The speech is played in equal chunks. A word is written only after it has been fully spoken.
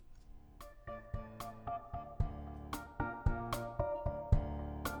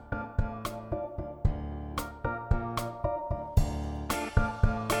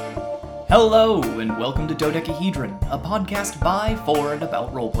Hello, and welcome to Dodecahedron, a podcast by, for, and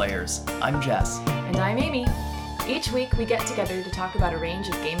about roleplayers. I'm Jess. And I'm Amy. Each week we get together to talk about a range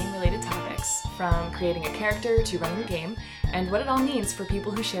of gaming-related topics, from creating a character to running a game, and what it all means for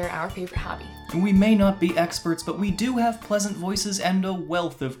people who share our favorite hobby. We may not be experts, but we do have pleasant voices and a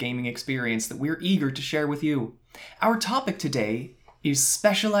wealth of gaming experience that we're eager to share with you. Our topic today is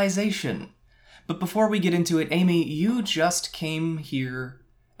specialization. But before we get into it, Amy, you just came here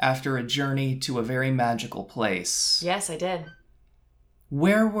after a journey to a very magical place. Yes, I did.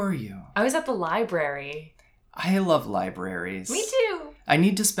 Where were you? I was at the library. I love libraries. Me too. I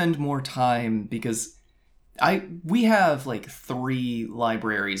need to spend more time because we have like 3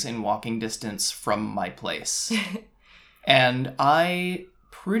 libraries in walking distance from my place. And I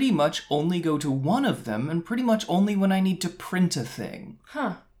pretty much only go to one of them, and pretty much only when I need to print a thing.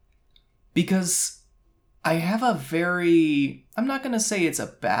 Huh. Because I have a very, I'm not going to say it's a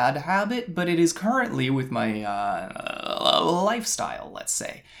bad habit, but it is currently with my lifestyle, let's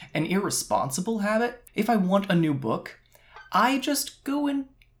say, an irresponsible habit. If I want a new book, I just go and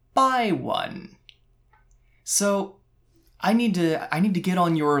buy one. So I need to get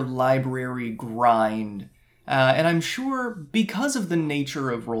on your library grind. And I'm sure because of the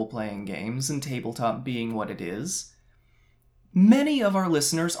nature of role-playing games and tabletop being what it is, many of our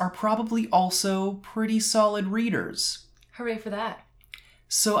listeners are probably also pretty solid readers. Hooray for that.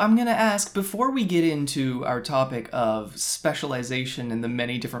 So I'm going to ask, before we get into our topic of specialization and the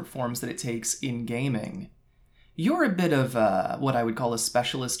many different forms that it takes in gaming, you're a bit of what I would call a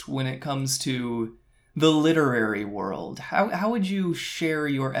specialist when it comes to the literary world. How would you share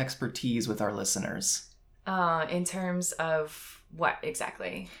your expertise with our listeners? In terms of what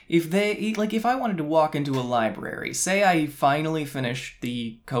exactly? If I wanted to walk into a library, say I finally finished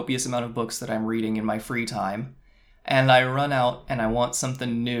the copious amount of books that I'm reading in my free time, and I run out and I want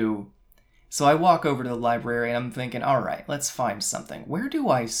something new. So I walk over to the library and I'm thinking, all right, let's find something. Where do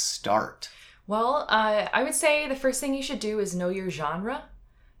I start? Well, I would say the first thing you should do is know your genre.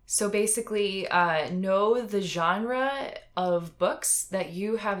 So basically, know the genre of books that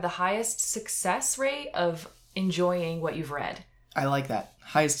you have the highest success rate of enjoying what you've read. I like that.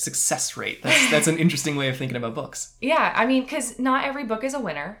 Highest success rate. That's an interesting way of thinking about books. Yeah, I mean, because not every book is a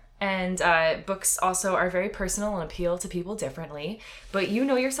winner. And books also are very personal and appeal to people differently. But you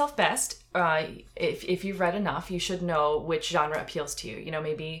know yourself best. If you've read enough, you should know which genre appeals to you. You know,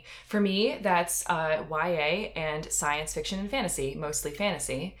 maybe for me, that's YA and science fiction and fantasy, mostly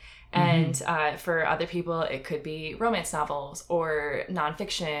fantasy. And for other people, it could be romance novels or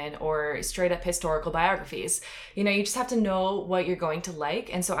nonfiction or straight up historical biographies. You know, you just have to know what you're going to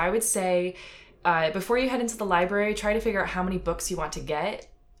like. And so I would say before you head into the library, try to figure out how many books you want to get.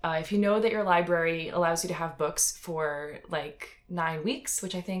 If you know that your library allows you to have books for like 9 weeks,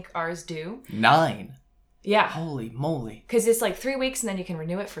 which I think ours do. 9? Yeah. Holy moly. Because it's like 3 weeks and then you can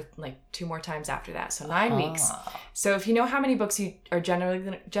renew it for like 2 more times after that. So 9 weeks. So if you know how many books you are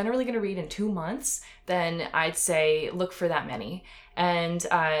generally going to read in 2 months, then I'd say look for that many. And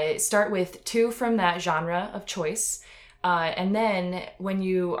start with 2 from that genre of choice. And then when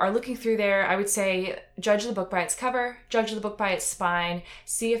you are looking through there, I would say judge the book by its cover, judge the book by its spine,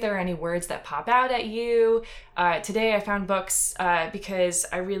 see if there are any words that pop out at you. Today I found books because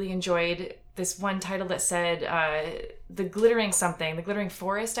I really enjoyed this one title that said the glittering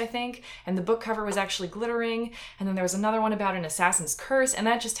forest, I think, and the book cover was actually glittering. And then there was another one about an assassin's curse, and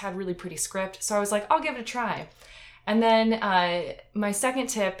that just had really pretty script. So I was like, I'll give it a try. And then my second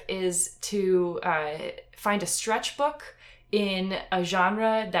tip is to find a stretch book in a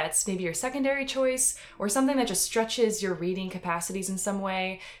genre that's maybe your secondary choice or something that just stretches your reading capacities in some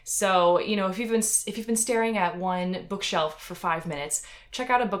way. So, you know, if you've been staring at one bookshelf for 5 minutes, check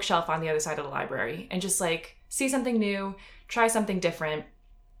out a bookshelf on the other side of the library and just like see something new, try something different.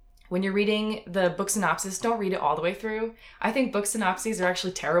 When you're reading the book synopsis, don't read it all the way through. I think book synopses are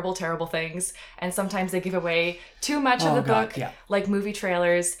actually terrible, terrible things. And sometimes they give away too much of the book, like movie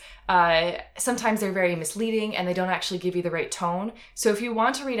trailers. Sometimes they're very misleading and they don't actually give you the right tone. So if you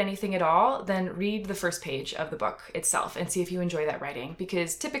want to read anything at all, then read the first page of the book itself and see if you enjoy that writing.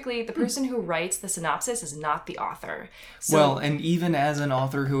 Because typically the person who writes the synopsis is not the author. So, well, and even as an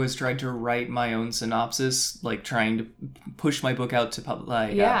author who has tried to write my own synopsis, like trying to push my book out to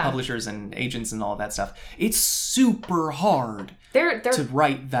publishers and agents and all that stuff, it's super hard. They're to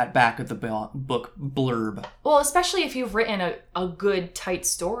write that back of the book blurb. Well, especially if you've written a good, tight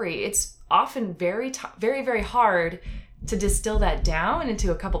story, it's often very, very hard to distill that down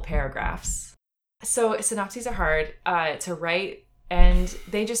into a couple paragraphs. So synopses are hard to write and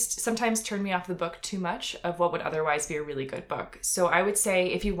they just sometimes turn me off the book too much of what would otherwise be a really good book. So I would say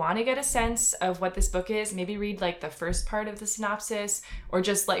if you want to get a sense of what this book is, maybe read like the first part of the synopsis, or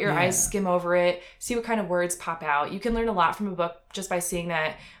just let your eyes skim over it, see what kind of words pop out. You can learn a lot from a book just by seeing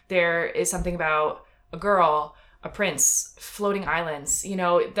that there is something about a girl, a prince, floating islands. You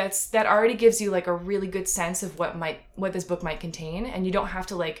know, that already gives you like a really good sense of what this book might contain, and you don't have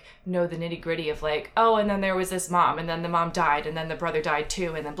to like know the nitty gritty of like, oh, and then there was this mom, and then the mom died, and then the brother died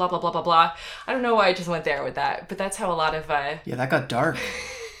too, and then blah blah blah blah blah. I don't know why I just went there with that, but that's how a lot of yeah, that got dark.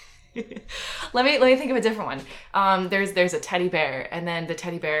 let me think of a different one. There's a teddy bear, and then the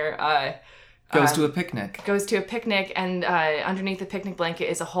teddy bear goes to a picnic. And underneath the picnic blanket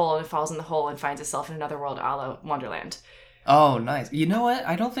is a hole, and it falls in the hole and finds itself in another world, a la Wonderland. Oh, nice. You know what?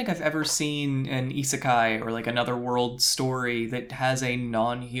 I don't think I've ever seen an isekai or like another world story that has a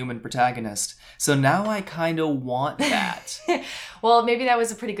non-human protagonist. So now I kind of want that. Well, maybe that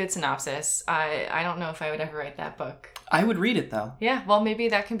was a pretty good synopsis. I don't know if I would ever write that book. I would read it though. Yeah, well, maybe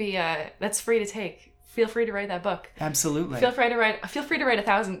that can be that's free to take. Feel free to write that book. Absolutely. Feel free to write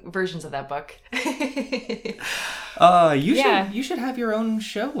 1,000 versions of that book. You should have your own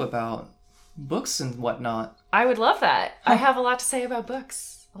show about books and whatnot. I would love that. I have a lot to say about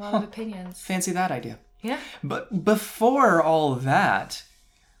books. A lot of opinions. Fancy that idea. Yeah. But before all that,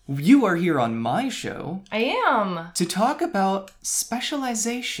 you are here on my show. I am. To talk about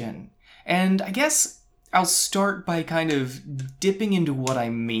specialization. And I guess I'll start by kind of dipping into what I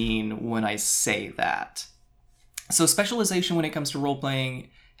mean when I say that. So specialization when it comes to role-playing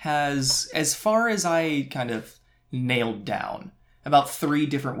has, as far as I kind of nailed down, about 3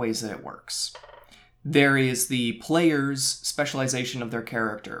 different ways that it works. There is the player's specialization of their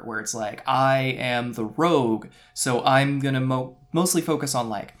character, where it's like, I am the rogue, so I'm gonna mostly focus on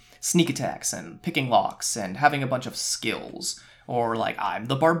like sneak attacks and picking locks and having a bunch of skills. Or like, I'm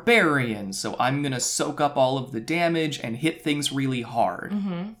the barbarian, so I'm gonna soak up all of the damage and hit things really hard.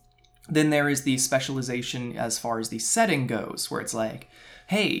 Mm-hmm. Then there is the specialization as far as the setting goes, where it's like,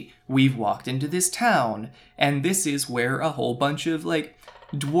 hey, we've walked into this town, and this is where a whole bunch of like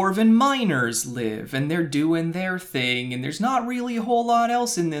dwarven miners live, and they're doing their thing, and there's not really a whole lot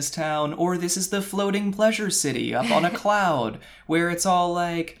else in this town. Or this is the floating pleasure city up on a cloud, where it's all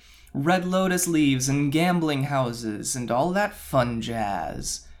like red lotus leaves and gambling houses and all that fun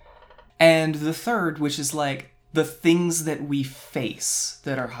jazz. And the third, which is like the things that we face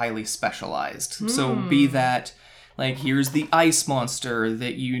that are highly specialized. So be that, like, here's the ice monster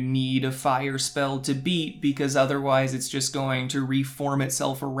that you need a fire spell to beat because otherwise it's just going to reform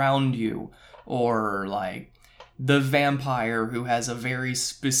itself around you. Or like the vampire who has a very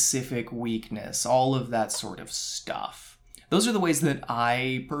specific weakness. All of that sort of stuff. Those are the ways that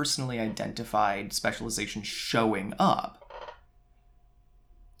I personally identified specialization showing up.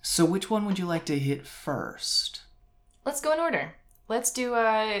 So which one would you like to hit first? Let's go in order. Let's do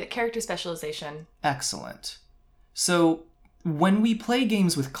character specialization. Excellent. So when we play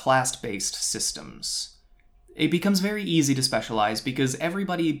games with class-based systems, it becomes very easy to specialize because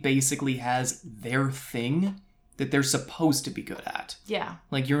everybody basically has their thing that they're supposed to be good at. Yeah.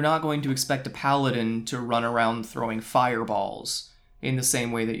 Like, you're not going to expect a paladin to run around throwing fireballs in the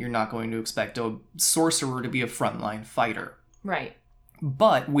same way that you're not going to expect a sorcerer to be a frontline fighter. Right.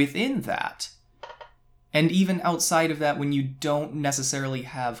 But within that, and even outside of that, when you don't necessarily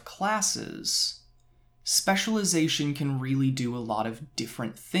have classes, specialization can really do a lot of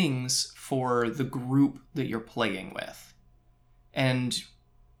different things for the group that you're playing with. And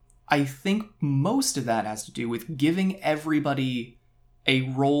I think most of that has to do with giving everybody a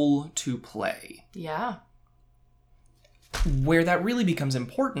role to play. Yeah. Where that really becomes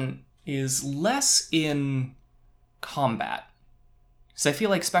important is less in combat. Because I feel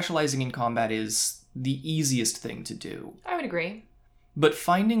like specializing in combat is the easiest thing to do. I would agree. But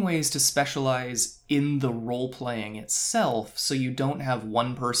finding ways to specialize in the role-playing itself so you don't have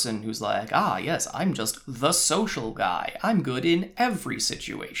one person who's like, ah, yes, I'm just the social guy. I'm good in every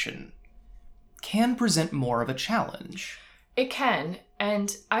situation. Can present more of a challenge. It can.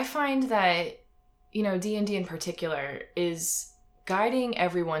 And I find that, D&D in particular is guiding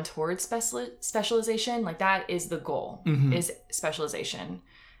everyone towards specialization. Like, that is the goal, is specialization.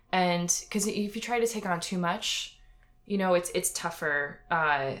 And because if you try to take on too much, it's tougher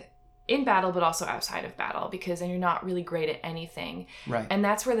in battle, but also outside of battle, because then you're not really great at anything. Right. And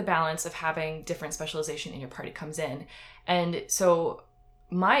that's where the balance of having different specialization in your party comes in. And so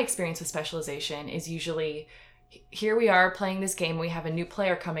my experience with specialization is usually, here we are playing this game. We have a new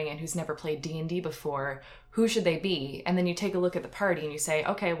player coming in who's never played D&D before. who should they be? And then you take a look at the party and you say,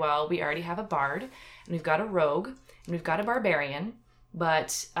 okay, well, we already have a bard, and we've got a rogue, and we've got a barbarian,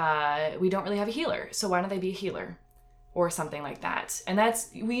 but we don't really have a healer. So why don't they be a healer? Or something like that. And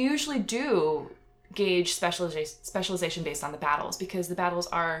we usually do gauge specialization based on the battles, because the battles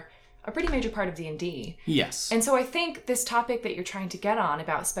are a pretty major part of D&D. Yes. And so I think this topic that you're trying to get on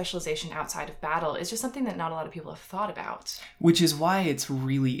about specialization outside of battle is just something that not a lot of people have thought about. Which is why it's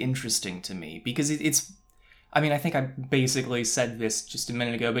really interesting to me, because it's... I mean, I think I basically said this just a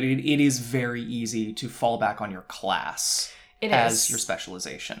minute ago, but it is very easy to fall back on your class as your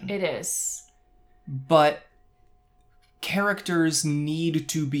specialization. It is. But characters need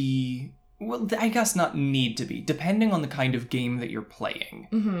to be... Well, I guess not need to be. Depending on the kind of game that you're playing,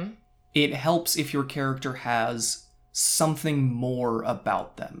 mm-hmm. It helps if your character has something more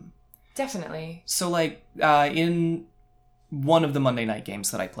about them. Definitely. So, like, in one of the Monday night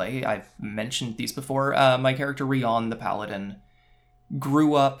games that I play, I've mentioned these before, my character Rion, the Paladin,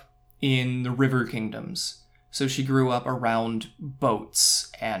 grew up in the River Kingdoms. So she grew up around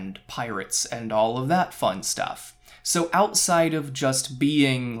boats and pirates and all of that fun stuff. So outside of just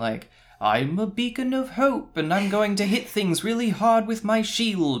being like, I'm a beacon of hope, and I'm going to hit things really hard with my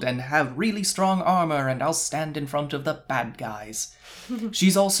shield and have really strong armor, and I'll stand in front of the bad guys.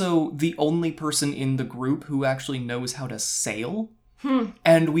 She's also the only person in the group who actually knows how to sail.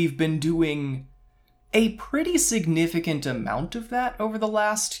 And we've been doing a pretty significant amount of that over the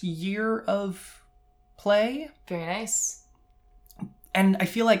last year of play. Very nice. And I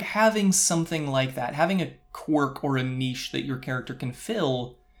feel like having something like that, having a quirk or a niche that your character can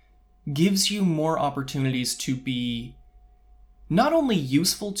fill, gives you more opportunities to be not only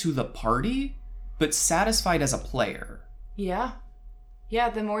useful to the party, but satisfied as a player. Yeah. Yeah,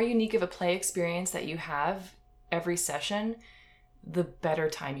 the more unique of a play experience that you have every session, the better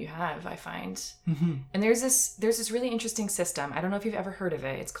time you have, I find. Mm-hmm. And there's this really interesting system. I don't know if you've ever heard of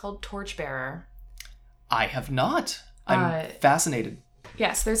it. It's called Torchbearer. I have not. I'm fascinated.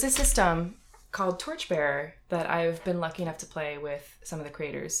 Yes, there's a system called Torchbearer that I've been lucky enough to play with some of the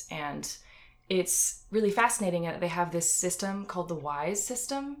creators, and it's really fascinating that they have this system called the Wise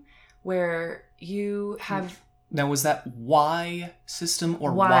system, where you have... Now, was that Y system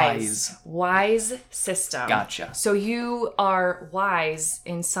or Wise? Wise system. Gotcha. So you are wise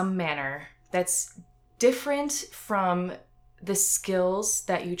in some manner that's different from the skills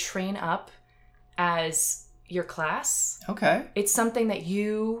that you train up as your class. Okay. It's something that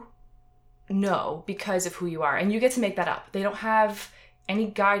you know because of who you are, and you get to make that up. They don't have any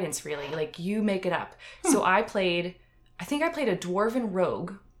guidance really, like you make it up. So I think I played a dwarven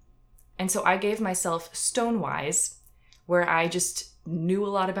rogue, and so I gave myself Stonewise, where I just knew a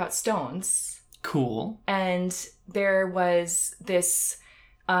lot about stones. Cool. And there was this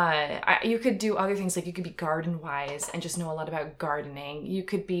you could do other things, like you could be garden wise and just know a lot about gardening. You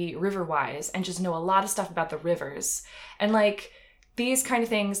could be river wise and just know a lot of stuff about the rivers, and like these kind of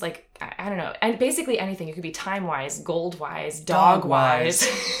things, like, I don't know. And basically anything. You could be time-wise, gold-wise, dog-wise.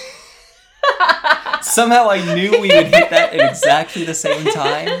 Somehow I knew we would hit that at exactly the same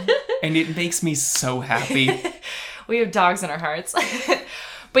time, and it makes me so happy. We have dogs in our hearts.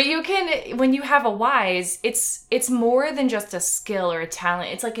 But you can, when you have a wise, it's more than just a skill or a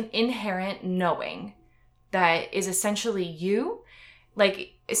talent. It's like an inherent knowing that is essentially you.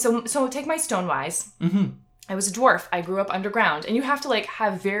 Like, so take my Stonewise. Mm-hmm. I was a dwarf. I grew up underground. And you have to like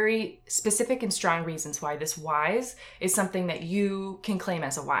have very specific and strong reasons why this wise is something that you can claim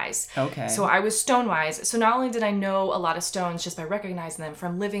as a wise. Okay. So I was Stonewise. So not only did I know a lot of stones just by recognizing them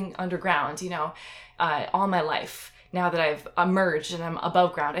from living underground, all my life, now that I've emerged and I'm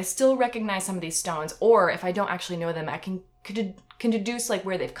above ground, I still recognize some of these stones. Or if I don't actually know them, I can deduce like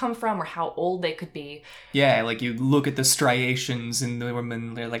where they've come from or how old they could be. Yeah, like you look at the striations in them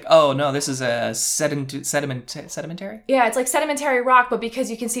and they're like, oh no, this is a sedimentary? Yeah, it's like sedimentary rock, but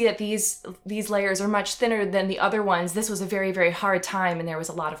because you can see that these layers are much thinner than the other ones, this was a very, very hard time and there was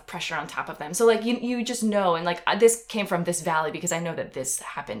a lot of pressure on top of them. So like you just know, and like this came from this valley because I know that this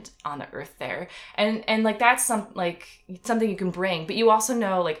happened on the earth there. And like that's something you can bring, but you also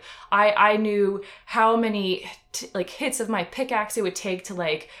know, like I knew how many hits of my pickaxe it would take to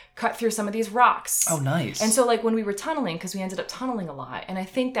like cut through some of these rocks. Oh, nice. And so like when we were tunneling, because we ended up tunneling a lot, and I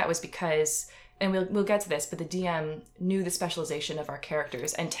think that was because, and we'll get to this, but the DM knew the specialization of our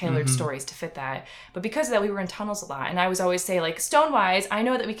characters and tailored stories to fit that. But because of that, we were in tunnels a lot, and I was always say like, Stonewise, I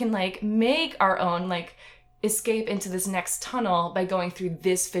know that we can like make our own like escape into this next tunnel by going through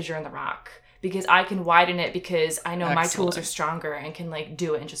this fissure in the rock. Because I can widen it because I know my tools are stronger and can like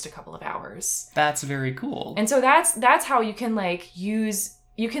do it in just a couple of hours. That's very cool. And so that's how you can like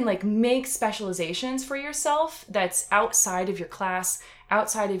you can like make specializations for yourself that's outside of your class,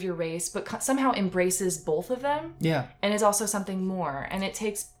 outside of your race, but somehow embraces both of them. Yeah. And is also something more. And it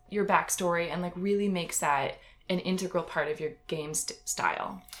takes your backstory and like really makes that an integral part of your game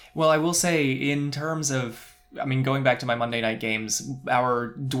style. Well, I will say, in terms of, I mean, going back to my Monday Night Games,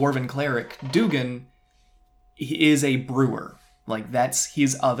 our dwarven cleric, Dugan, he is a brewer. Like, that's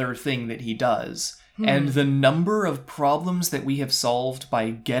his other thing that he does. And the number of problems that we have solved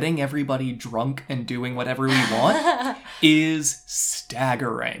by getting everybody drunk and doing whatever we want is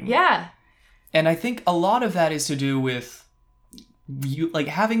staggering. Yeah. And I think a lot of that is to do with you, like,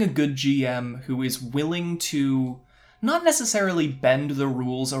 having a good GM who is willing to not necessarily bend the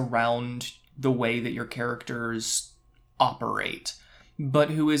rules around the way that your characters operate,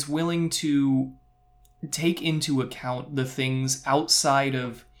 but who is willing to take into account the things outside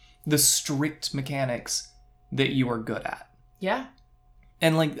of the strict mechanics that you are good at. Yeah.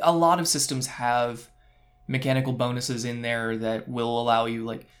 And, like, a lot of systems have mechanical bonuses in there that will allow you,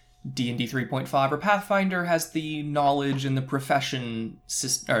 like, D&D 3.5 or Pathfinder has the knowledge and the profession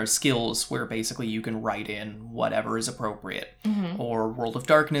or skills where basically you can write in whatever is appropriate. Mm-hmm. Or World of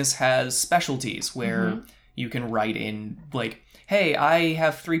Darkness has specialties where you can write in, like, hey, I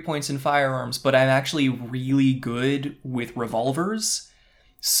have 3 points in firearms, but I'm actually really good with revolvers.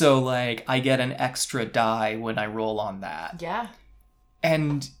 So, like, I get an extra die when I roll on that. Yeah.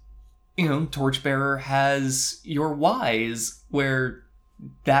 And, you know, Torchbearer has your Wise, where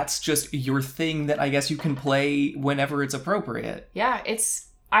that's just your thing that I guess you can play whenever it's appropriate. Yeah,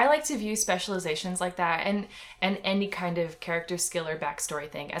 I like to view specializations like that and any kind of character skill or backstory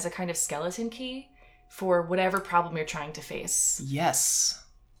thing as a kind of skeleton key for whatever problem you're trying to face. Yes.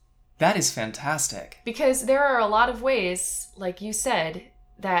 That is fantastic. Because there are a lot of ways, like you said,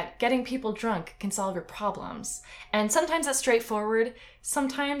 that getting people drunk can solve your problems. And sometimes that's straightforward.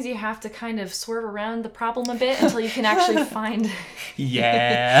 Sometimes you have to kind of swerve around the problem a bit until you can actually find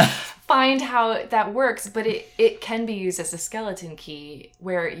how that works. But it can be used as a skeleton key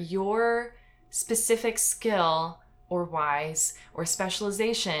where your specific skill or wise or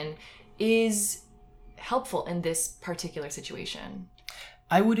specialization is helpful in this particular situation.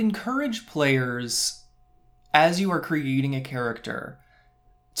 I would encourage players, as you are creating a character,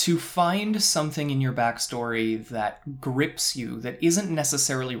 to find something in your backstory that grips you, that isn't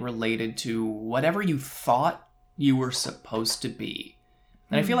necessarily related to whatever you thought you were supposed to be.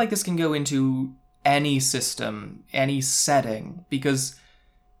 And I feel like this can go into any system, any setting, because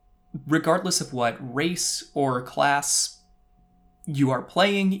regardless of what race or class you are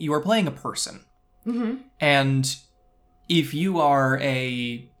playing a person. Mm-hmm. And if you are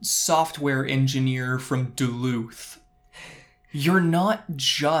a software engineer from Duluth, you're not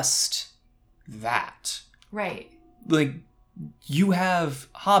just that. Right. Like, you have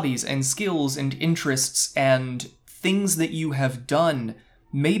hobbies and skills and interests and things that you have done.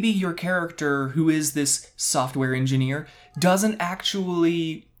 Maybe your character, who is this software engineer, doesn't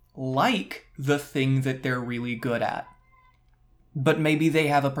actually like the thing that they're really good at. But maybe they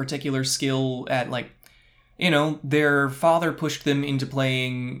have a particular skill at, like, you know, their father pushed them into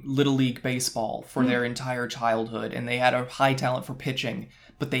playing Little League baseball for their entire childhood, and they had a high talent for pitching,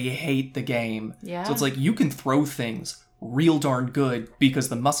 but they hate the game. Yeah. So it's like, you can throw things real darn good because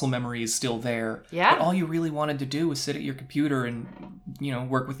the muscle memory is still there. Yeah. But all you really wanted to do was sit at your computer and, you know,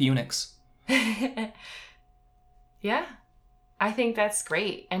 work with Unix. Yeah. I think that's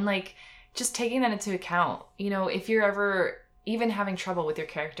great. And, like, just taking that into account, you know, if you're ever even having trouble with your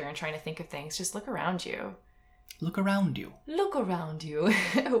character and trying to think of things, just look around you. Look around you. Look around you.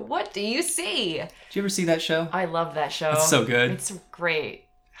 What do you see? Did you ever see that show? I love that show. It's so good. It's great.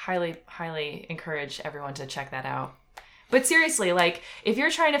 Highly, highly encourage everyone to check that out. But seriously, like, if you're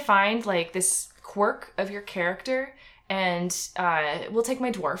trying to find, like, this quirk of your character, and we'll take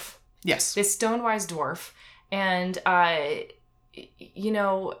my dwarf. Yes. This Stonewise dwarf. And, you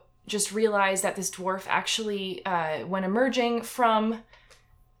know, just realize that this dwarf actually, when emerging from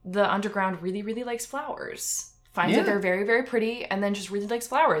the underground, really, really likes flowers. Finds that they're very, very pretty, and then just really likes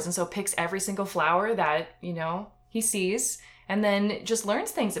flowers. And so picks every single flower that, you know, he sees, and then just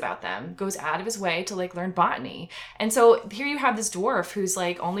learns things about them. Goes out of his way to, like, learn botany. And so here you have this dwarf who's,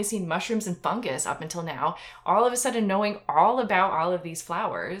 like, only seen mushrooms and fungus up until now, all of a sudden knowing all about all of these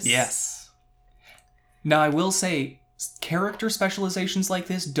flowers. Yes. Now, I will say, character specializations like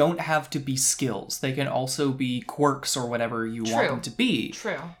this don't have to be skills. They can also be quirks or whatever you want them to be.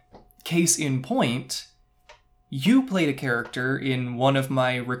 True. Case in point, you played a character in one of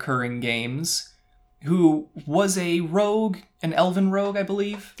my recurring games who was a rogue, an elven rogue, I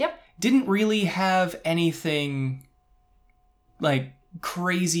believe. Yep. Didn't really have anything, like,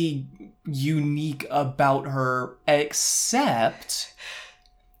 crazy unique about her, except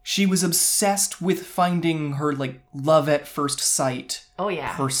she was obsessed with finding her, like, love at first sight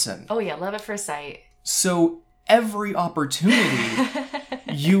person. Oh, yeah, love at first sight. So every opportunity,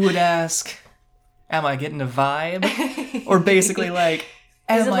 you would ask, am I getting a vibe? Or basically, like,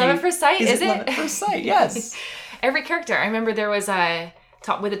 is it love at first sight? Is it love at first sight? Yes. Every character. I remember there was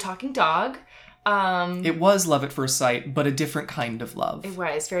with a talking dog. It was love at first sight, but a different kind of love. It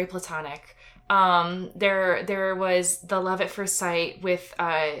was very platonic. There was the love at first sight with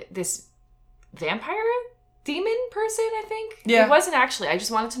this vampire demon person, I think. Yeah. It wasn't actually. I just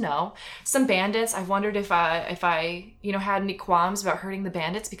wanted to know. Some bandits. I wondered if I had any qualms about hurting the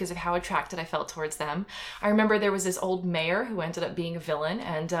bandits because of how attracted I felt towards them. I remember there was this old mayor who ended up being a villain,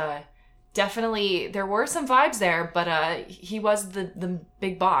 and definitely there were some vibes there, but he was the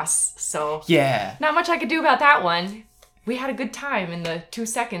big boss, so yeah, not much I could do about that one. We had a good time in the 2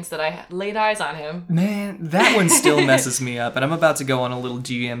 seconds that I laid eyes on him. Man, that one still messes me up, and I'm about to go on a little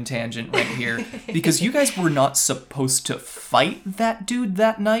GM tangent right here, because you guys were not supposed to fight that dude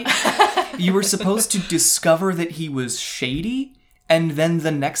that night. You were supposed to discover that he was shady, and then the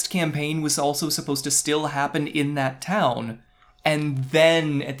next campaign was also supposed to still happen in that town. And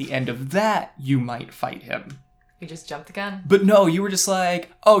then, at the end of that, you might fight him. You just jumped the gun. But no, you were just like,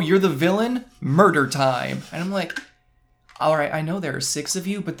 oh, you're the villain? Murder time. And I'm like, all right, I know there are 6 of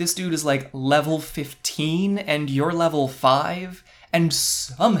you, but this dude is like level 15, and you're level 5, and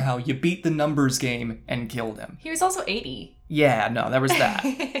somehow you beat the numbers game and killed him. He was also 80. Yeah, no, there was that.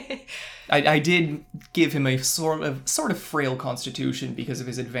 I did give him a sort of frail constitution because of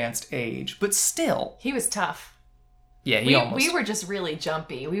his advanced age, but still. He was tough. Yeah, we were just really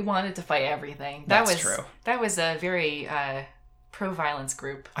jumpy. We wanted to fight everything. That's true. That was a very pro-violence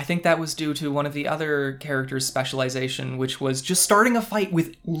group. I think that was due to one of the other characters' specialization, which was just starting a fight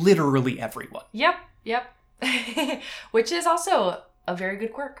with literally everyone. Yep. Which is also a very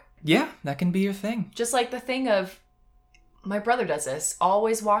good quirk. Yeah, that can be your thing. Just like the thing of, my brother does this,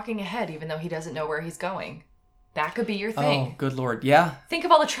 always walking ahead even though he doesn't know where he's going. That could be your thing. Oh, good lord, yeah. Think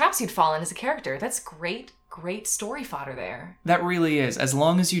of all the traps you'd fall in as a character. That's great story fodder there. That really is. As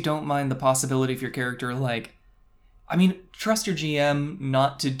long as you don't mind the possibility of your character, like... I mean, trust your GM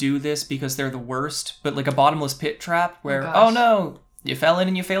not to do this because they're the worst, but like a bottomless pit trap where, oh no, you fell in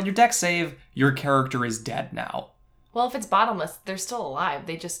and you failed your dex save, your character is dead now. Well, if it's bottomless, they're still alive.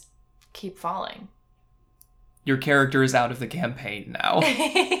 They just keep falling. Your character is out of the campaign now.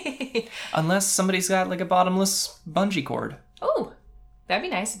 Unless somebody's got like a bottomless bungee cord. Oh, that'd be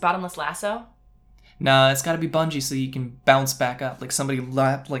nice. Bottomless lasso. Nah, it's gotta be bungee so you can bounce back up. Like somebody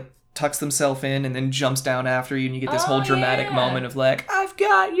tucks themselves in and then jumps down after you, and you get this whole dramatic moment of like, I've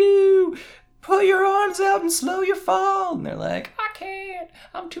got you! Put your arms out and slow your fall! And they're like, I can't!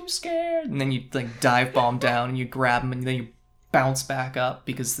 I'm too scared! And then you like dive bomb down and you grab them and then you bounce back up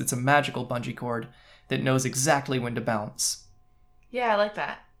because it's a magical bungee cord that knows exactly when to bounce. Yeah, I like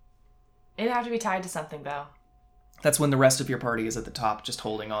that. It'd have to be tied to something though. That's when the rest of your party is at the top, just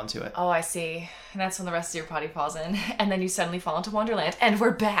holding on to it. Oh, I see. And that's when the rest of your party falls in. And then you suddenly fall into Wonderland. And we're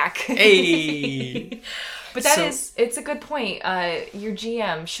back. Hey! But it's a good point. Your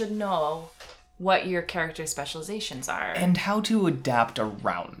GM should know what your character specializations are. And how to adapt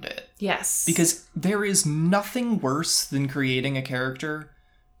around it. Yes. Because there is nothing worse than creating a character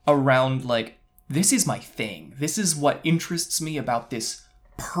around, like, this is my thing. This is what interests me about this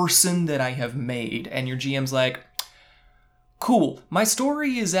person that I have made. And your GM's like, cool, my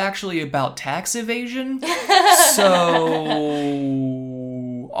story is actually about tax evasion, so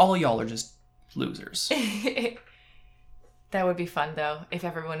all y'all are just losers. That would be fun, though, if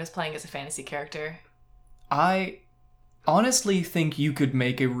everyone is playing as a fantasy character. I honestly think you could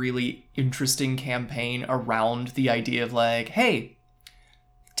make a really interesting campaign around the idea of like, hey,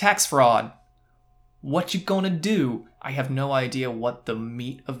 tax fraud, what you gonna do? I have no idea what the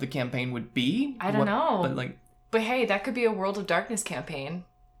meat of the campaign would be. I don't know. But hey, that could be a World of Darkness campaign.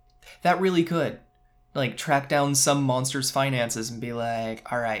 That really could. Like, track down some monster's finances and be like,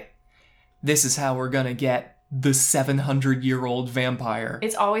 all right, this is how we're gonna get the 700-year-old vampire.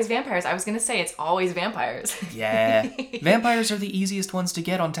 It's always vampires. I was gonna say, it's always vampires. Yeah. Vampires are the easiest ones to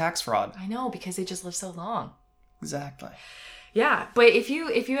get on tax fraud. I know, because they just live so long. Exactly. Yeah, but if you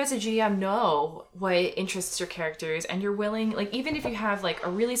as a GM know what interests your characters and you're willing, like, even if you have like a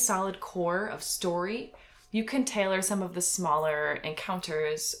really solid core of story, you can tailor some of the smaller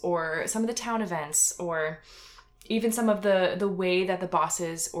encounters or some of the town events or even some of the way that the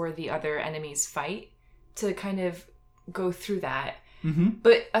bosses or the other enemies fight to kind of go through that. Mm-hmm.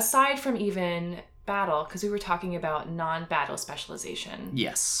 But aside from even battle, because we were talking about non-battle specialization.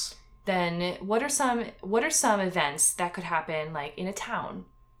 Yes. Then what are some events that could happen like in a town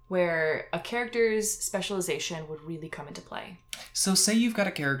where a character's specialization would really come into play? So say you've got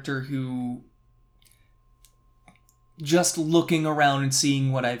a character who, just looking around and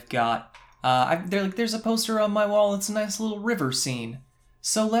seeing what I've got, there's a poster on my wall. It's a nice little river scene.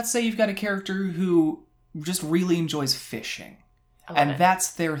 So let's say you've got a character who just really enjoys fishing. And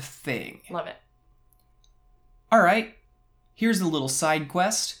that's their thing. Love it. All right, here's a little side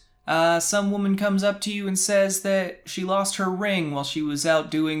quest. Some woman comes up to you and says that she lost her ring while she was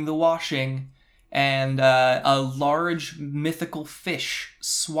out doing the washing, and a large mythical fish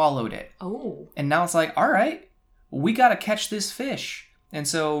swallowed it. Oh. And now it's like, all right, we gotta catch this fish. And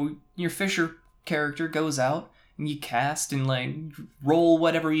so your fisher character goes out, and you cast and, like, roll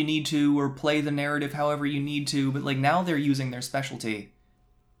whatever you need to, or play the narrative however you need to, but, like, now they're using their specialty.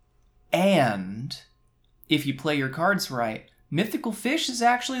 And if you play your cards right, mythical fish is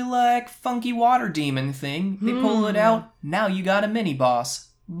actually like funky water demon thing. They pull it out, now you got a mini-boss.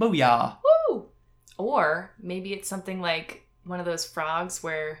 Booyah. Woo! Or maybe it's something like one of those frogs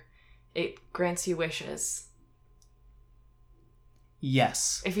where it grants you wishes.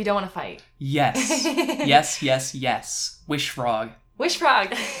 Yes. If you don't want to fight. Yes. Yes. Wish frog. Wish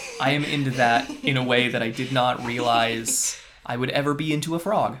frog! I am into that in a way that I did not realize I would ever be into a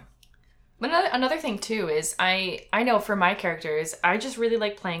frog. But another thing, too, is I know for my characters, I just really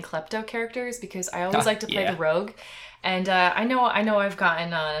like playing Klepto characters because I always like to play the rogue. And I know I've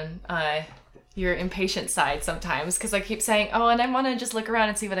gotten on your impatient side sometimes because I keep saying, oh, and I want to just look around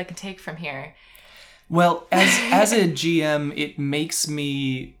and see what I can take from here. Well, as a GM, it makes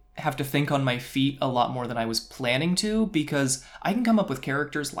me have to think on my feet a lot more than I was planning to, because I can come up with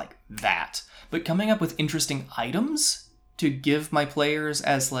characters like that. But coming up with interesting items to give my players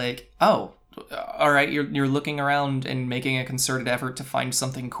as like, oh, all right, you're looking around and making a concerted effort to find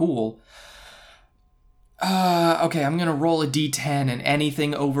something cool. Okay, I'm gonna roll a d10, and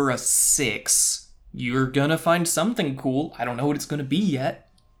anything over a 6, you're gonna find something cool. I don't know what it's gonna be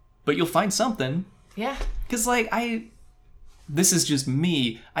yet, but you'll find something. Yeah. Because, like, this is just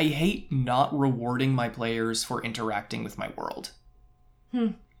me. I hate not rewarding my players for interacting with my world.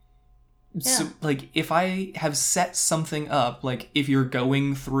 So, like, if I have set something up, like, if you're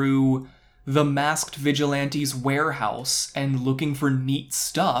going through the Masked Vigilante's warehouse and looking for neat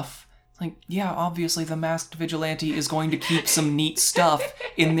stuff, like, yeah, obviously the Masked Vigilante is going to keep some neat stuff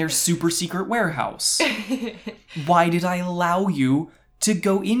in their super secret warehouse. Why did I allow you to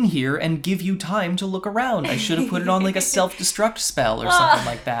go in here and give you time to look around? I should have put it on, like, a self-destruct spell or something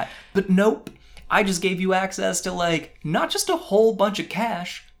like that. But nope, I just gave you access to, like, not just a whole bunch of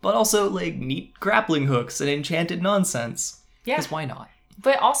cash, but also, like, neat grappling hooks and enchanted nonsense. Yeah. Because why not?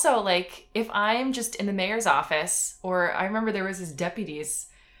 But also, like, if I'm just in the mayor's office, or I remember there was this deputy's,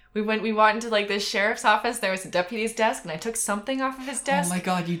 we went into, like, this sheriff's office, there was a deputy's desk, and I took something off of his desk. Oh my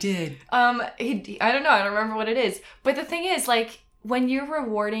god, you did. I don't know, I don't remember what it is. But the thing is, like, when you're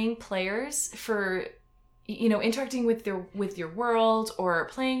rewarding players for, you know, interacting with your world or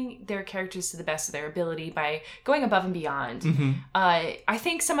playing their characters to the best of their ability by going above and beyond, I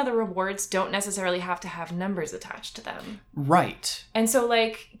think some of the rewards don't necessarily have to have numbers attached to them. Right. And so,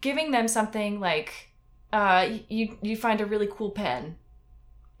 like, giving them something like, you find a really cool pen.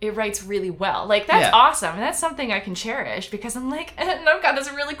 It writes really well. Like, that's awesome. And that's something I can cherish because I'm like, and I've got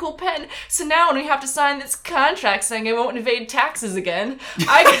this really cool pen. So now when we have to sign this contract saying I won't evade taxes again,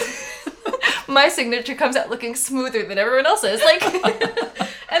 my signature comes out looking smoother than everyone else's. Like,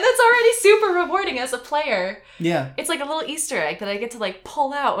 and that's already super rewarding as a player. Yeah. It's like a little Easter egg that I get to, like,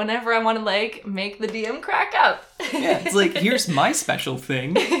 pull out whenever I want to, like, make the DM crack up. Yeah, it's like, here's my special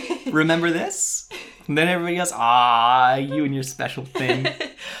thing. Remember this? And then everybody goes, you and your special thing.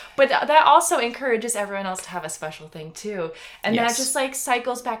 But that also encourages everyone else to have a special thing, too. And that just, like,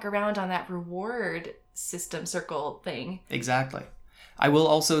 cycles back around on that reward system circle thing. Exactly. I will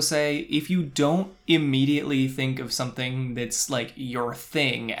also say, if you don't immediately think of something that's, like, your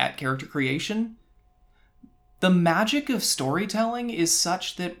thing at character creation, the magic of storytelling is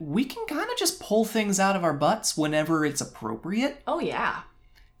such that we can kind of just pull things out of our butts whenever it's appropriate. Oh, yeah.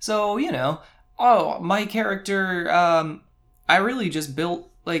 So, you know, my character, I really just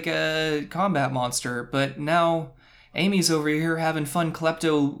built, like, a combat monster, but now Amy's over here having fun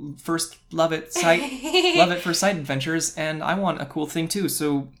klepto first love at first sight adventures, and I want a cool thing too.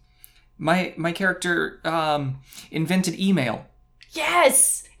 So my character invented email.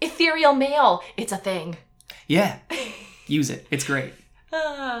 Yes! Ethereal mail. It's a thing. Yeah. Use it. It's great.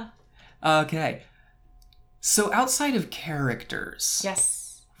 Okay. So outside of characters.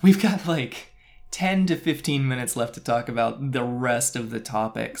 Yes. We've got, like, 10 to 15 minutes left to talk about the rest of the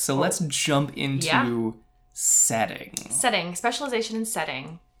topic. So let's jump into setting. Setting. Specialization in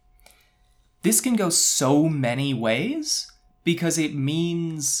setting. This can go so many ways because it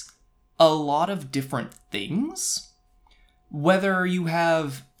means a lot of different things. Whether you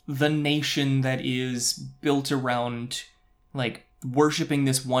have the nation that is built around, like, worshipping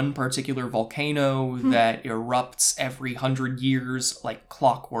this one particular volcano that erupts every 100 years like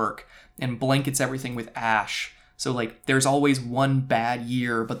clockwork and blankets everything with ash. So, like, there's always one bad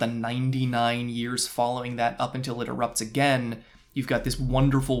year, but the 99 years following that up until it erupts again, you've got this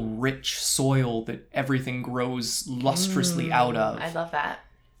wonderful, rich soil that everything grows lustrously out of. I love that.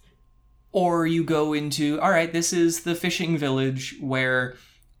 Or you go into, all right, this is the fishing village where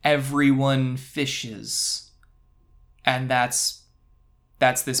everyone fishes. And that's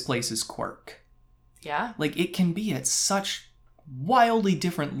this place's quirk. Yeah. Like, it can be at such wildly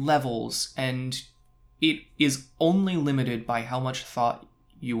different levels, and it is only limited by how much thought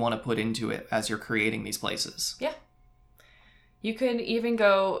you want to put into it as you're creating these places. Yeah. You could even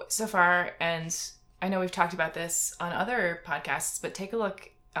go so far, and I know we've talked about this on other podcasts, but take a look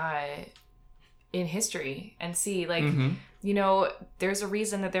in history and see, like, you know, there's a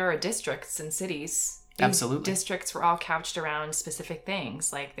reason that there are districts in cities. These Absolutely. districts were all couched around specific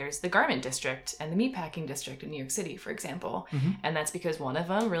things. Like, there's the garment district and the meatpacking district in New York City, for example. And that's because one of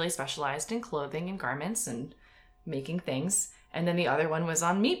them really specialized in clothing and garments and making things. And then the other one was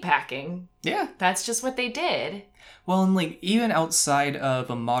on meatpacking. Yeah. That's just what they did. Well, and, like, even outside of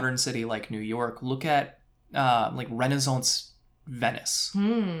a modern city like New York, look at, like, Renaissance Venice,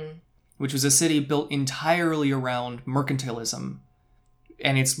 which was a city built entirely around mercantilism.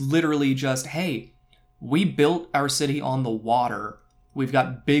 And it's literally just, hey, we built our city on the water. We've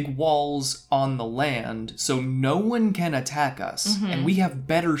got big walls on the land, so no one can attack us. And we have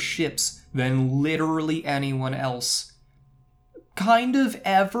better ships than literally anyone else kind of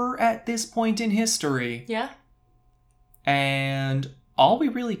ever at this point in history. Yeah. And all we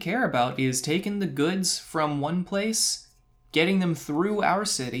really care about is taking the goods from one place, getting them through our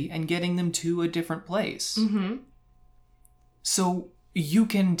city, and getting them to a different place. So you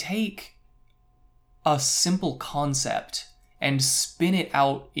can take a simple concept and spin it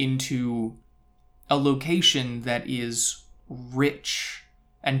out into a location that is rich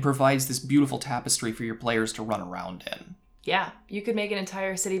and provides this beautiful tapestry for your players to run around in. Yeah. You could make an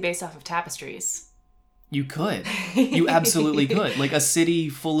entire city based off of tapestries. You could. You absolutely could. Like, a city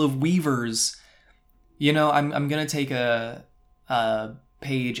full of weavers. You know, I'm gonna take a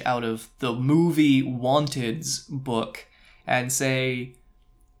page out of the movie Wanted's book and say,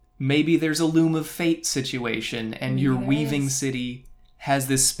 maybe there's a Loom of Fate situation, and your weaving city has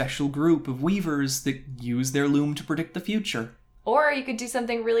this special group of weavers that use their loom to predict the future. Or you could do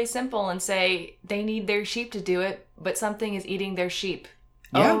something really simple and say they need their sheep to do it, but something is eating their sheep.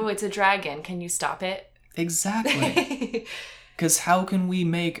 Yeah. Oh, it's a dragon. Can you stop it? Exactly. Because how can we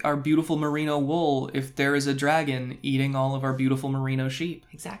make our beautiful merino wool if there is a dragon eating all of our beautiful merino sheep?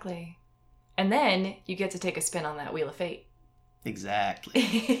 Exactly. And then you get to take a spin on that Wheel of Fate.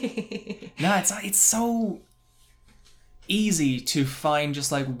 Exactly. No, it's so easy to find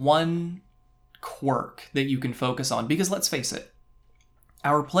just like one quirk that you can focus on. Because let's face it,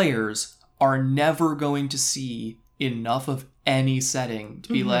 our players are never going to see enough of any setting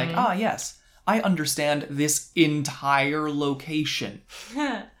to be like, ah, yes, I understand this entire location.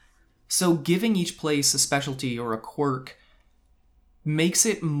 So giving each place a specialty or a quirk makes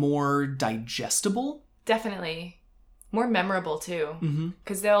it more digestible. Definitely. More memorable, too.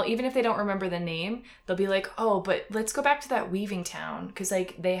 Because they'll, even if they don't remember the name, they'll be like, oh, but let's go back to that weaving town. Because,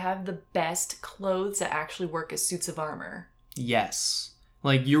 like, they have the best clothes that actually work as suits of armor. Yes.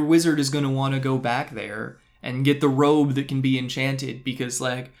 Like, your wizard is going to want to go back there and get the robe that can be enchanted because,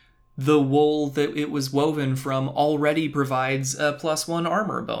 like, the wool that it was woven from already provides a +1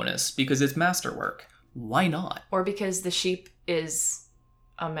 armor bonus because it's masterwork. Why not? Or because the sheep is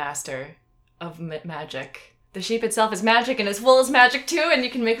a master of magic. The sheep itself is magic, and its wool is magic too, and you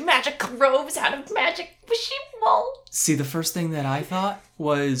can make magic robes out of magic sheep wool. See, the first thing that I thought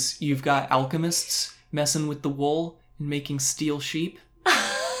was you've got alchemists messing with the wool and making steel sheep.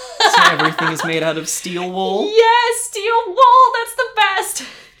 So everything is made out of steel wool. Yes, steel wool, that's the best.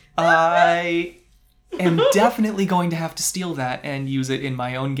 I am definitely going to have to steal that and use it in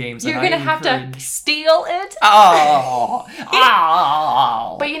my own games. You're going to have to steal it? Oh!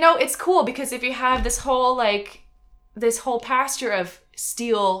 But you know, it's cool because if you have this whole pasture of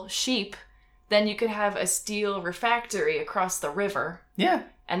steel sheep, then you could have a steel refactory across the river. Yeah.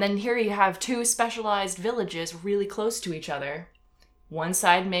 And then here you have two specialized villages really close to each other. one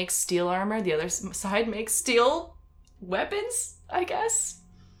side makes steel armor, the other side makes steel weapons, I guess.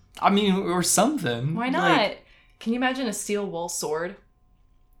 I mean, or something. Why not? Like, can you imagine a steel wool sword?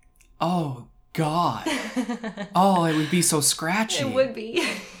 Oh, God. Oh, it would be so scratchy. It would be.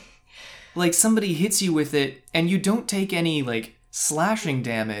 Like, somebody hits you with it, and you don't take any, like, slashing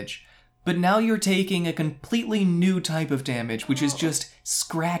damage, but now you're taking a completely new type of damage, which is just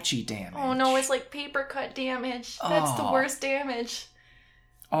scratchy damage. Oh, no, it's like paper cut damage. That's the worst damage.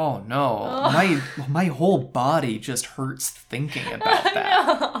 Oh, no. My whole body just hurts thinking about that.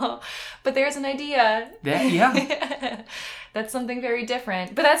 No. But there's an idea. Yeah. That's something very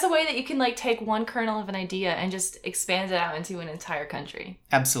different. But that's a way that you can, like, take one kernel of an idea and just expand it out into an entire country.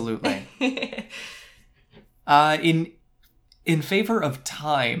 Absolutely. In favor of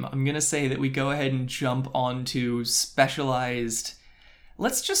time, I'm going to say that we go ahead and jump onto specialized,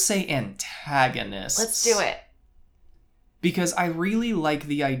 let's just say antagonists. Let's do it. Because I really like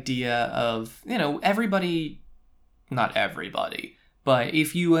the idea of, everybody, not everybody, but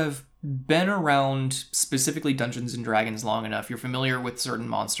if you have been around specifically Dungeons and Dragons long enough, you're familiar with certain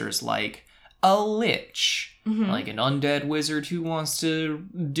monsters like a lich, like an undead wizard who wants to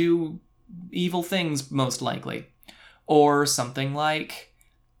do evil things, most likely. Or something like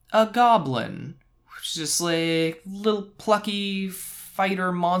a goblin, which is just like little plucky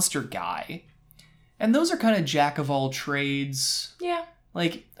fighter monster guy. And those are kind of jack of all trades. Yeah.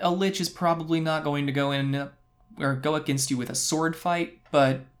 Like, a lich is probably not going to go in or go against you with a sword fight,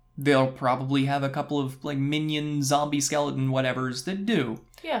 but they'll probably have a couple of, like, minion, zombie, skeleton, whatevers that do.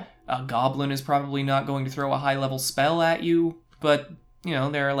 Yeah. A goblin is probably not going to throw a high-level spell at you, but,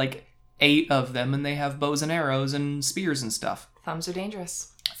 there are, like, 8 of them, and they have bows and arrows and spears and stuff. Thumbs are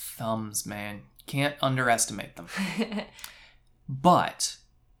dangerous. Thumbs, man. Can't underestimate them. But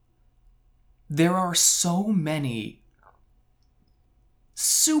there are so many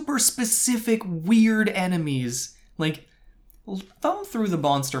super specific weird enemies. Like, thumb through the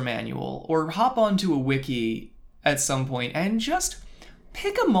monster manual or hop onto a wiki at some point and just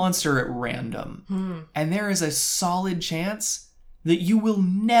pick a monster at random. And there is a solid chance that you will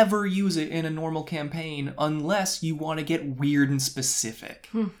never use it in a normal campaign unless you want to get weird and specific.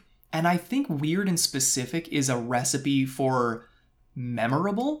 And I think weird and specific is a recipe for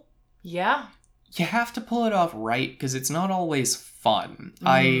memorable. Yeah. You have to pull it off right, because it's not always fun.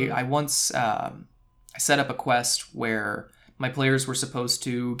 I once I set up a quest where my players were supposed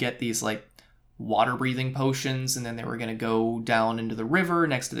to get these, like, water-breathing potions, and then they were going to go down into the river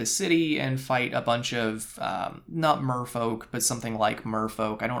next to the city and fight a bunch of, not merfolk, but something like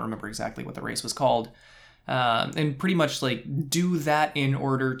merfolk. I don't remember exactly what the race was called. And pretty much, like, do that in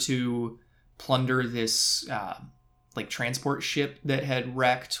order to plunder this, like, transport ship that had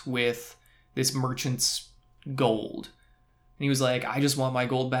wrecked with this merchant's gold. And he was like, I just want my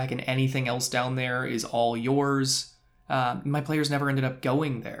gold back, and anything else down there is all yours. My players never ended up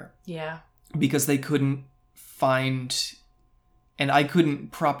going there. Yeah. Because they couldn't find, and I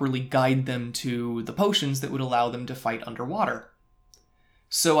couldn't properly guide them to the potions that would allow them to fight underwater.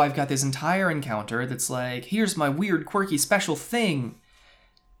 So I've got this entire encounter that's like, here's my weird, quirky, special thing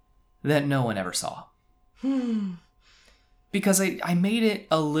that no one ever saw. Because I made it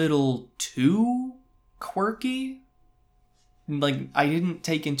a little too quirky. Like, I didn't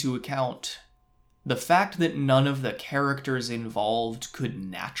take into account the fact that none of the characters involved could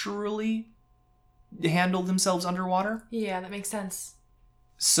naturally handle themselves underwater. Yeah, that makes sense.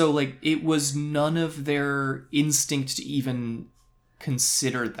 So, like, it was none of their instinct to even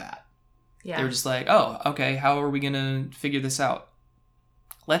consider that. Yeah. They were just like, oh, okay, how are we gonna figure this out?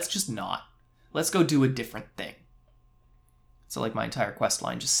 Let's just not. Let's go do a different thing. So, like, my entire quest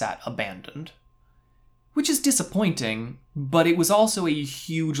line just sat abandoned. Which is disappointing, but it was also a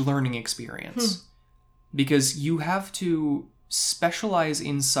huge learning experience. Because you have to specialize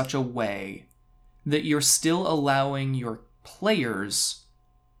in such a way that you're still allowing your players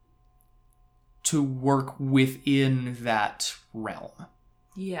to work within that realm.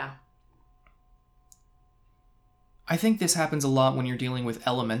 Yeah. I think this happens a lot when you're dealing with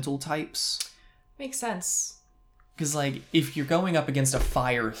elemental types. Makes sense. Because, like, if you're going up against a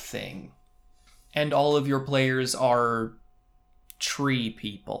fire thing, and all of your players are tree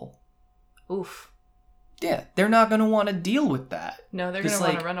people. Oof. Yeah, they're not going to want to deal with that. No, they're going to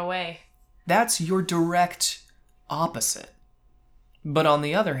want to run away. That's your direct opposite. But on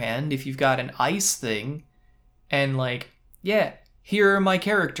the other hand, if you've got an ice thing, and like, yeah, here are my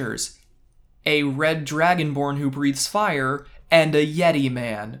characters. A red dragonborn who breathes fire, and a yeti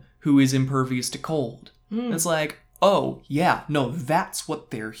man who is impervious to cold. It's like, oh, yeah, no, that's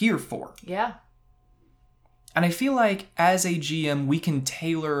what they're here for. Yeah. And I feel like as a GM, we can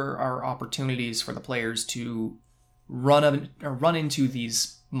tailor our opportunities for the players to run into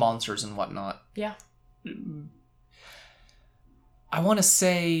these monsters and whatnot. Yeah. I want to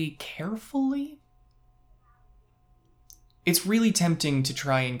say carefully. It's really tempting to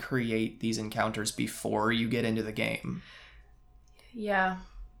try and create these encounters before you get into the game. Yeah.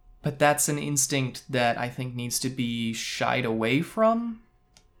 But that's an instinct that I think needs to be shied away from.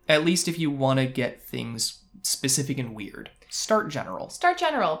 At least if you want to get things specific and weird. Start general. Start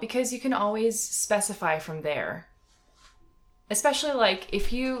general, because you can always specify from there. Especially like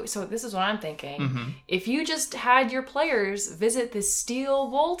if you, so this is what I'm thinking. Mm-hmm. If you just had your players visit this steel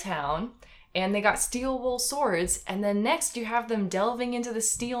wool town and they got steel wool swords, and then next you have them delving into the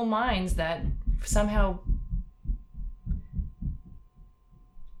steel mines that somehow...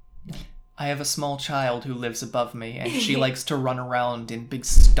 I have a small child who lives above me, and she likes to run around in big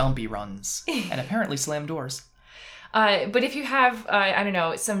stompy runs, and apparently slam doors. But if you have, I don't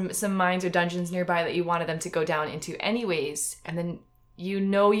know, some mines or dungeons nearby that you wanted them to go down into anyways, and then you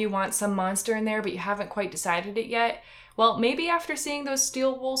know you want some monster in there, but you haven't quite decided it yet, well, maybe after seeing those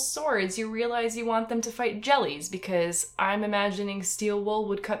steel wool swords, you realize you want them to fight jellies, because I'm imagining steel wool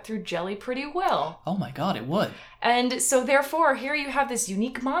would cut through jelly pretty well. Oh my god, it would. And so therefore, here you have this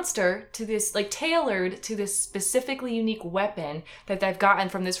unique monster to this, like, tailored to this specifically unique weapon that they've gotten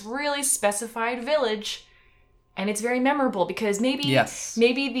from this really specified village. And it's very memorable because maybe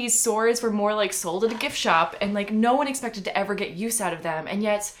these swords were more like sold at a gift shop and like no one expected to ever get use out of them. And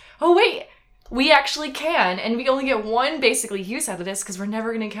yet, oh wait, we actually can. And we only get one basically use out of this because we're never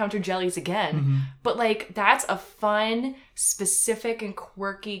going to encounter jellies again. Mm-hmm. But like, that's a fun, specific, and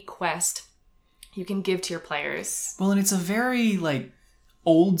quirky quest you can give to your players. Well, and it's a very like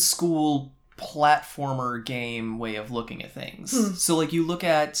old school platformer game way of looking at things. So like you look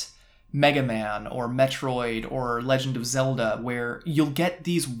at Mega Man or Metroid or Legend of Zelda, where you'll get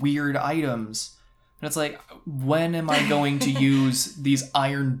these weird items and it's like, when am I going to use these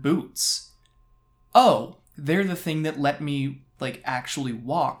iron boots? Oh, they're the thing that let me like actually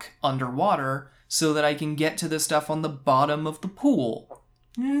walk underwater so that I can get to the stuff on the bottom of the pool.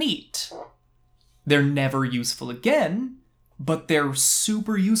 Neat. They're never useful again, but they're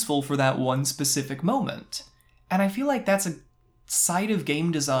super useful for that one specific moment. And I feel like that's a side of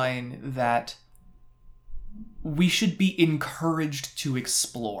game design that we should be encouraged to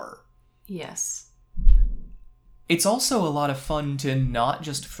explore. Yes. It's also a lot of fun to not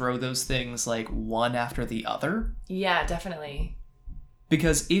just throw those things like one after the other. Yeah, definitely.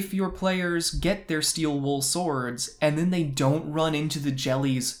 Because if your players get their steel wool swords and then they don't run into the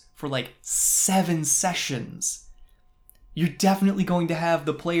jellies for like 7 sessions, you're definitely going to have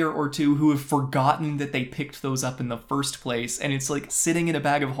the player or two who have forgotten that they picked those up in the first place, and it's like sitting in a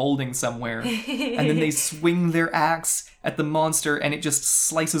bag of holding somewhere, and then they swing their axe at the monster and it just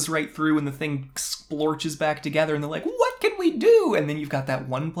slices right through and the thing splorches back together and they're like, what can we do? And then you've got that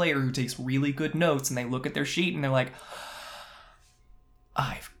one player who takes really good notes and they look at their sheet and they're like,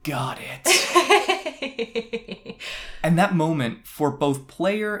 I've got it. And that moment for both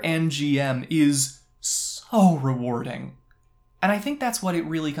player and GM is so rewarding. And I think that's what it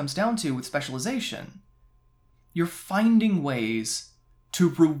really comes down to with specialization. You're finding ways to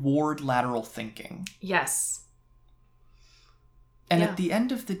reward lateral thinking. Yes. And at the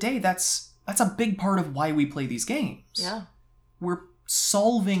end of the day, that's a big part of why we play these games. Yeah. We're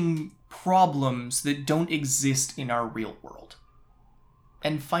solving problems that don't exist in our real world.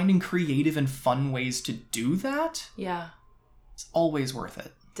 And finding creative and fun ways to do that, yeah, it's always worth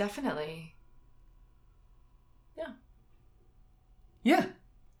it. Definitely. Yeah. Yeah.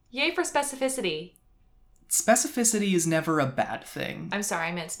 Yay for specificity. Specificity is never a bad thing. I'm sorry,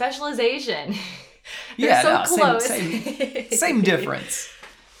 I meant specialization. Yeah, so close. Same difference.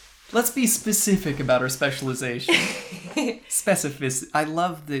 Let's be specific about our specialization. Specificity. I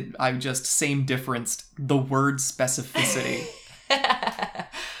love that I just same differenced the word specificity.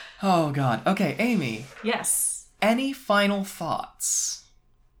 Oh, God. Okay, Amy. Yes. Any final thoughts?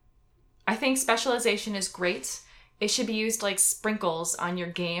 I think specialization is great. It should be used like sprinkles on your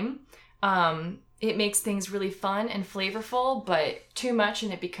game. It makes things really fun and flavorful, but too much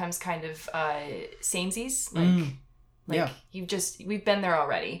and it becomes kind of samesies. Yeah. We've been there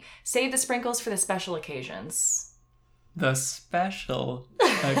already. Save the sprinkles for the special occasions. The special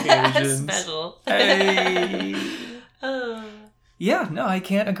occasions. Special. Hey. Yeah, no, I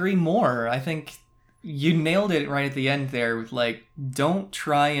can't agree more. I think you nailed it right at the end there with like, don't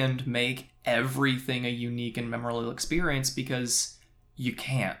try and make everything a unique and memorable experience because you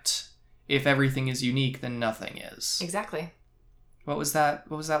can't. If everything is unique, then nothing is. Exactly. What was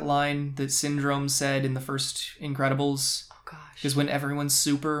that line that Syndrome said in the first Incredibles? Oh gosh. Because when everyone's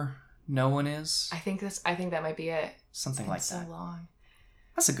super, no one is. I think that might be it. Something like that. So long.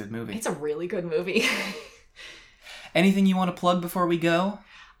 That's a good movie. It's a really good movie. Anything you want to plug before we go?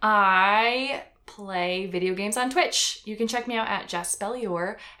 I play video games on Twitch. You can check me out at Jess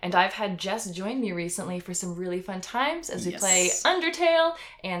Bellior, and I've had Jess join me recently for some really fun times as we play Undertale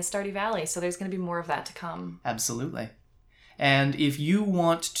and Stardew Valley, so there's going to be more of that to come. Absolutely. And if you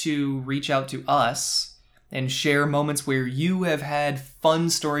want to reach out to us and share moments where you have had fun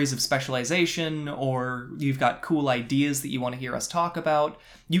stories of specialization or you've got cool ideas that you want to hear us talk about,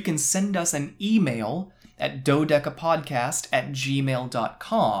 you can send us an email at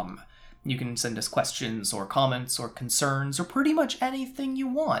dodecapodcast@gmail.com. You can send us questions or comments or concerns or pretty much anything you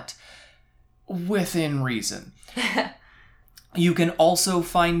want, within reason. You can also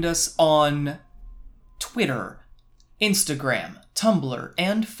find us on Twitter, Instagram, Tumblr,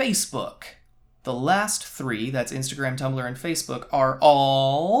 and Facebook. The last three, that's Instagram, Tumblr, and Facebook, are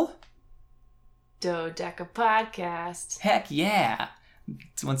all... Dodeca Podcast. Heck yeah!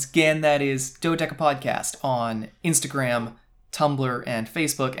 Once again, that is Dodeca Podcast on Instagram, Tumblr, and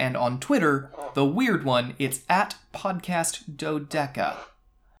Facebook, and on Twitter, the weird one, it's at Podcast Dodeca.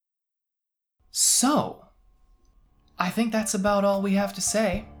 So, I think that's about all we have to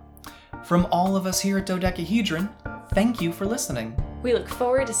say. From all of us here at Dodecahedron, thank you for listening. We look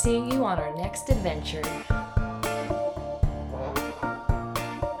forward to seeing you on our next adventure.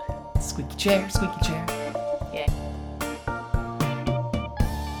 Squeaky chair, squeaky chair.